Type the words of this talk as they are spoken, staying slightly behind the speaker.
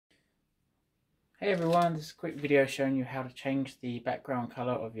Hey everyone, this is a quick video showing you how to change the background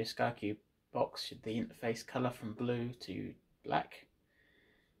color of your SkyQ box, the interface color from blue to black.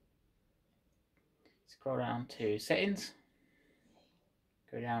 Scroll down to settings,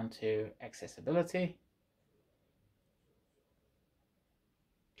 go down to accessibility,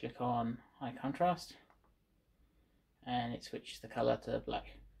 click on high contrast, and it switches the color to black.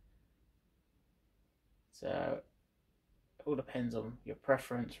 So it all depends on your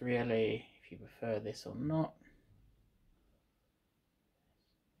preference really, if you prefer this or not.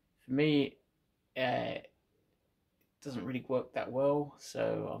 For me, it doesn't really work that well,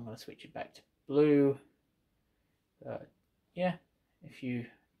 so I'm going to switch it back to blue. But yeah, if you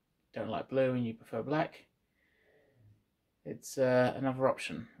don't like blue and you prefer black, it's another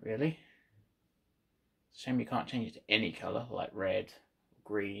option really. It's a shame you can't change it to any color like red or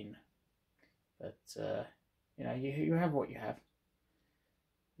green, but you know, you have what you have.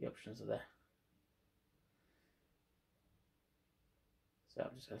 The options are there. So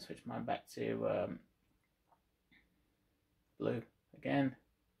I'm just going to switch mine back to blue again.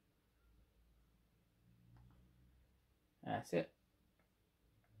 That's it.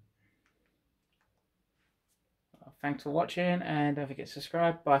 Well, thanks for watching, and don't forget to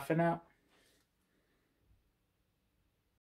subscribe. Bye for now.